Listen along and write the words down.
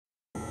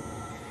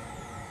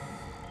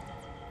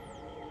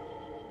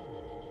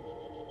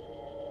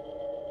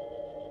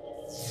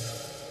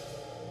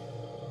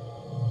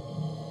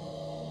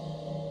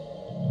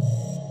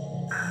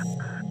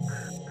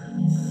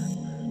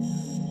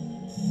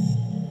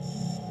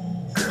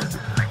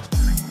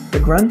The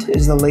Grunt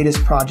is the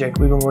latest project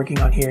we've been working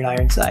on here in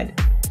Ironside.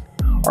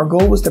 Our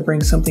goal was to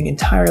bring something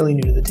entirely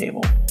new to the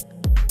table.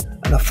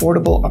 An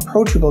affordable,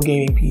 approachable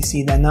gaming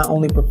PC that not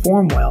only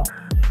performed well,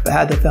 but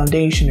had the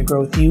foundation to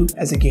grow with you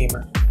as a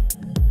gamer.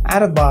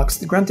 Out of box,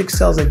 the Grunt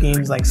excels at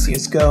games like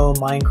CSGO,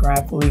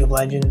 Minecraft, League of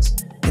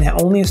Legends, and at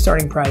only a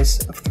starting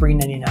price of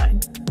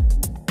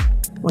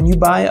 $399. When you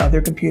buy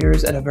other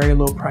computers at a very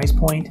low price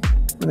point,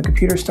 when the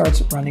computer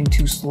starts running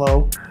too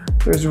slow,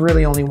 there's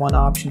really only one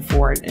option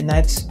for it, and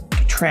that's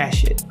to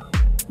trash it.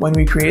 When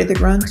we created the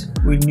Grunt,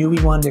 we knew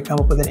we wanted to come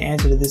up with an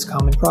answer to this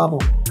common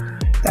problem.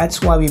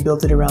 That's why we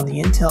built it around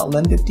the Intel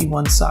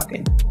 1151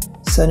 socket.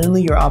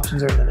 Suddenly your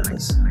options are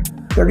limitless.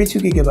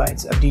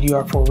 32GB of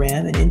DDR4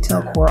 RAM and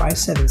Intel Core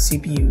i7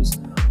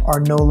 CPUs are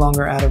no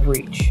longer out of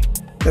reach.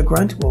 The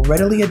Grunt will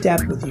readily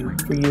adapt with you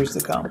for years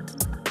to come.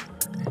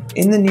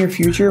 In the near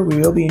future, we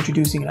will be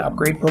introducing an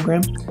upgrade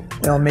program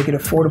that will make it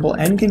affordable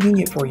and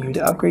convenient for you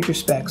to upgrade your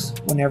specs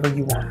whenever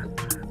you want.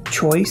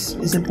 Choice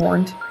is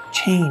important,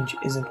 change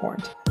is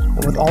important,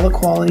 and with all the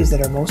qualities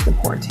that are most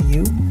important to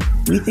you,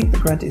 we think the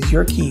Grunt is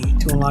your key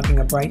to unlocking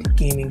a bright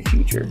gaming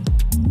future.